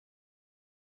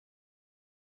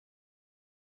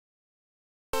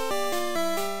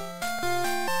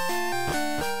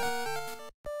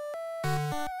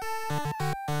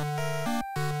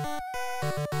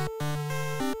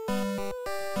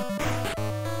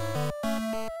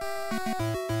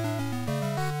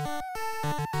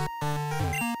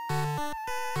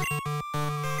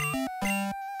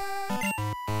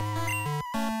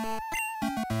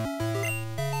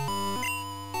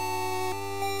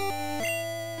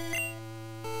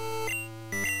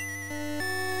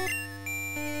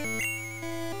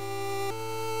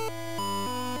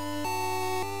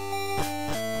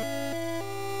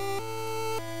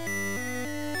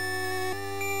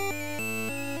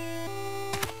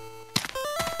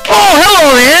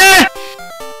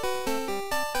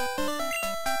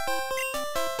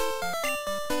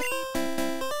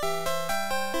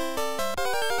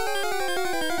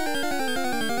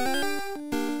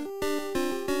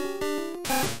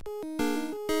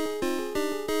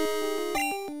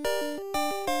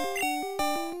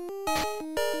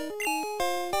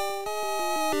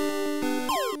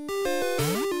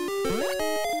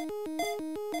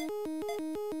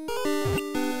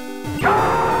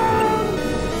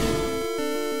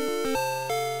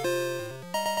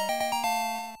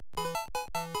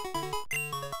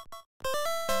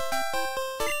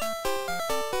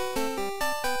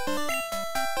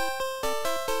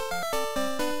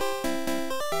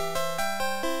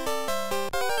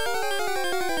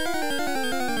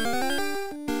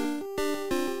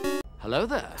Hello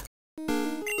there.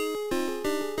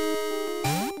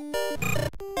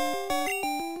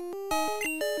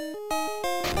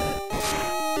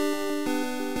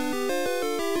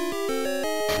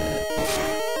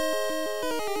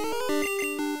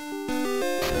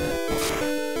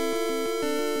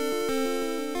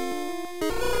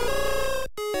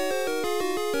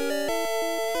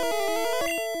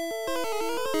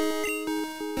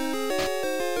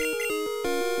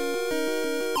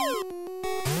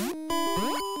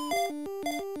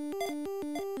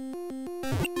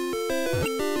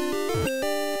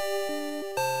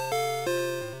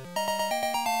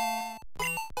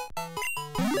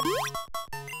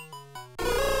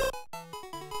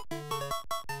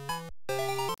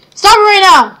 Stop it right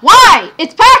now! Why?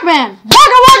 It's Pac-Man!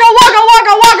 Waka waka waka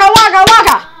waka waka waka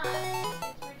waka!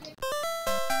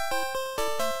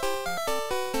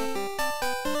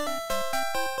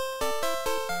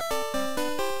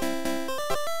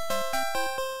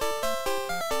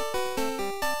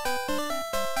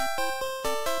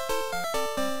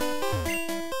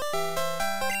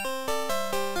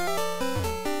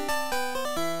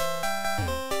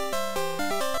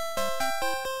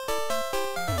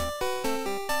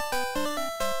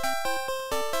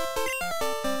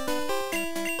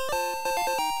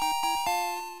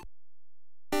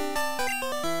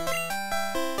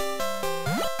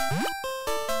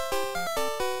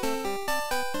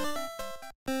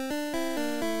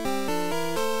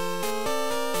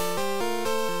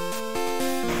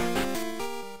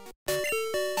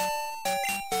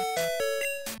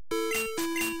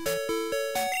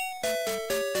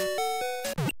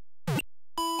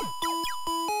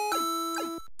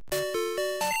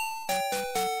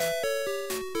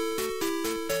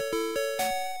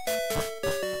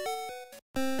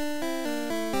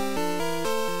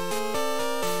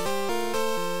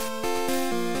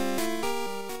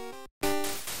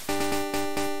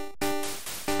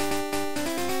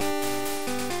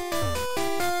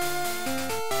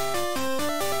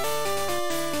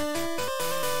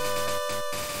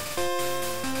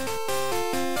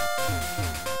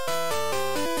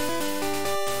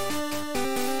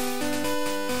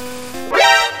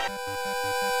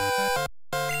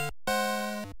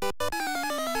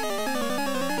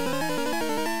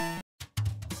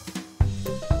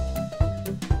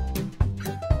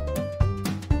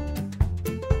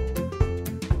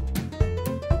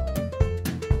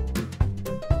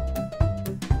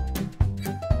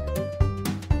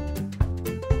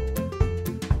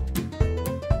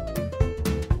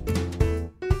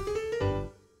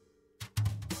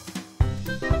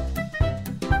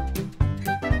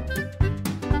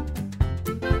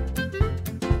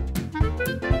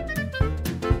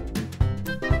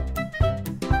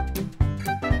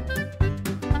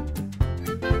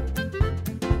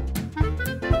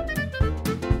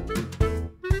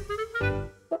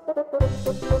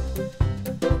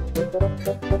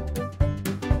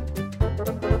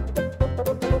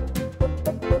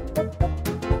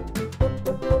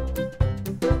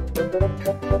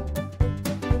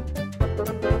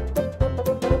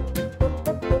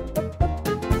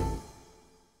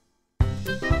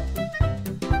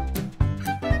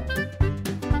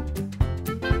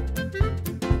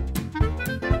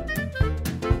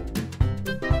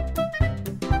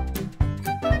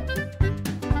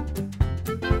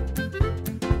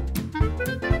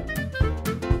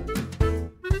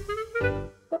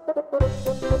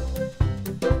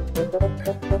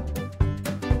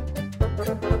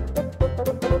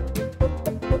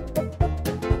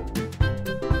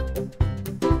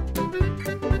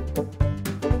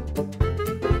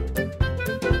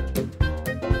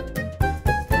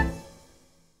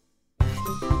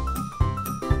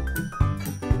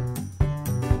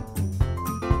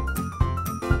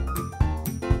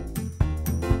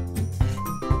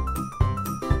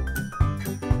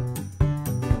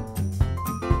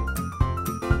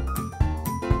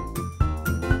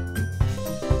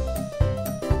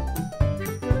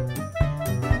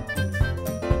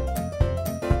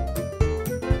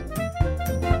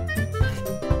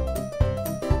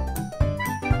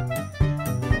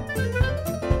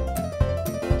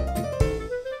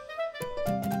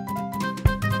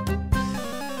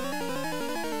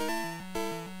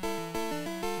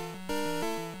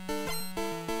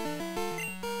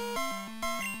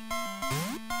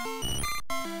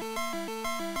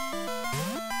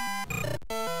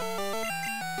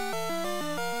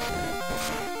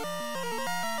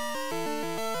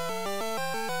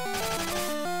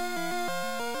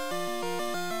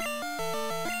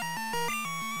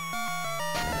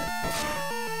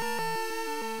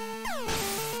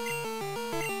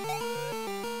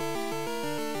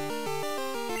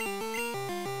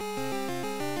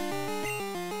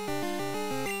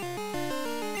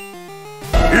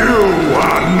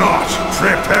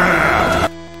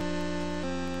 prepared!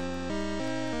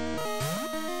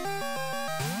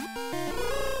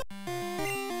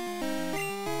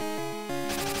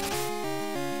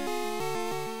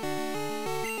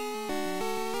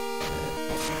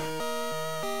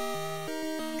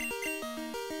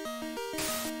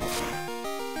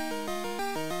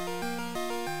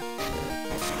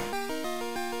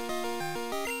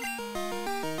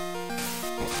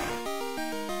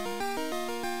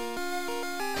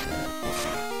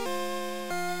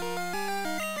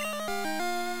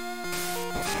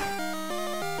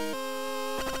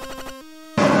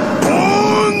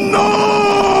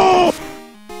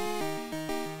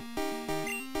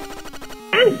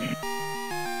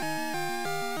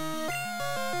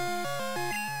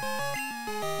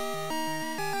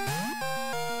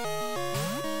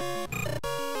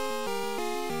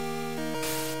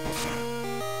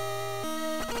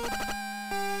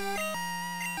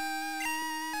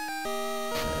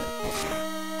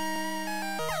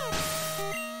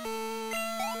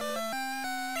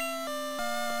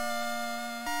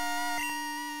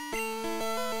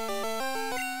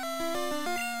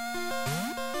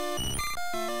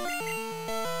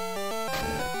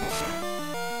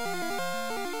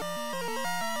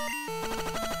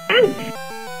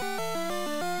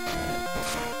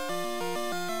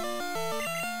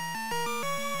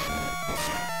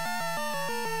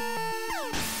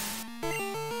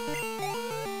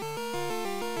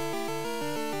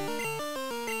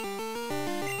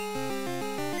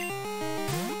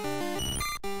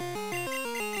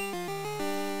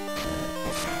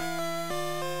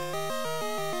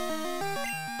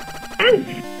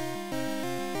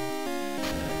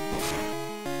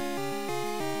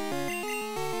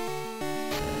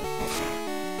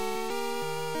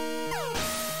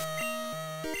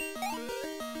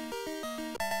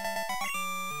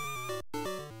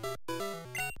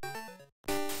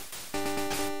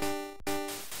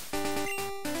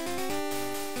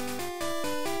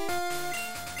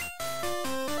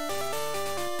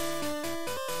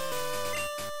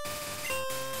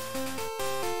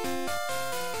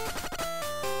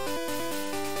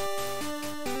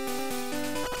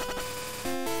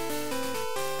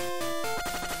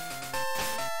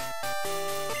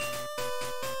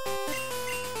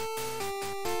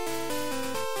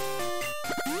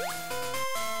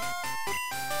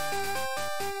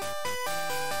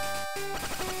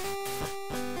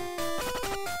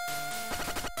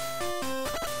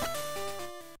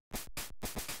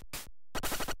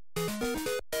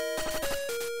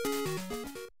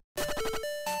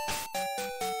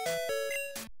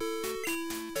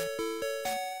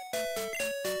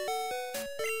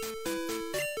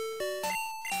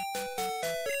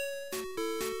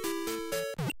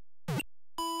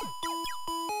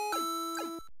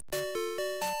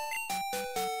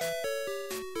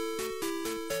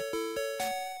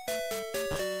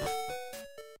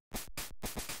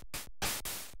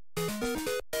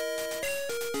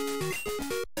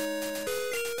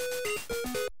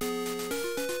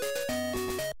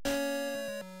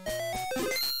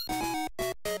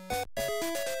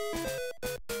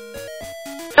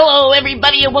 Hello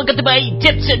everybody and welcome to my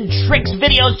Tips and Tricks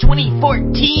Videos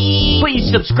 2014! Please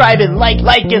subscribe and like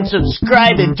and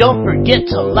subscribe, and don't forget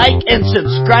to like and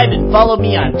subscribe and follow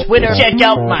me on Twitter. Check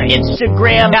out my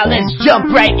Instagram. Now let's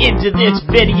jump right into this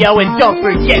video, and don't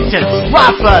forget to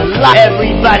drop a like,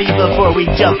 everybody, before we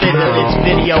jump into this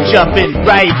video. Jumping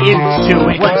right into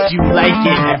it. Once you like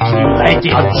it, after you like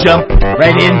it, I'll jump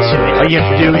right into it. All you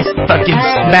have to do is fucking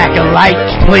smack a like,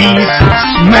 please.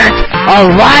 Smack a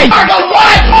like!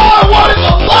 All I want is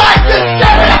a like! Just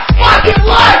give me a fucking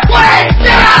like, please!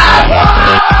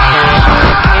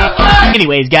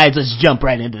 Anyways, guys, let's jump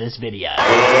right into this video.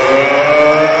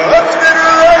 Let's get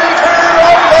ready to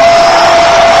rumble!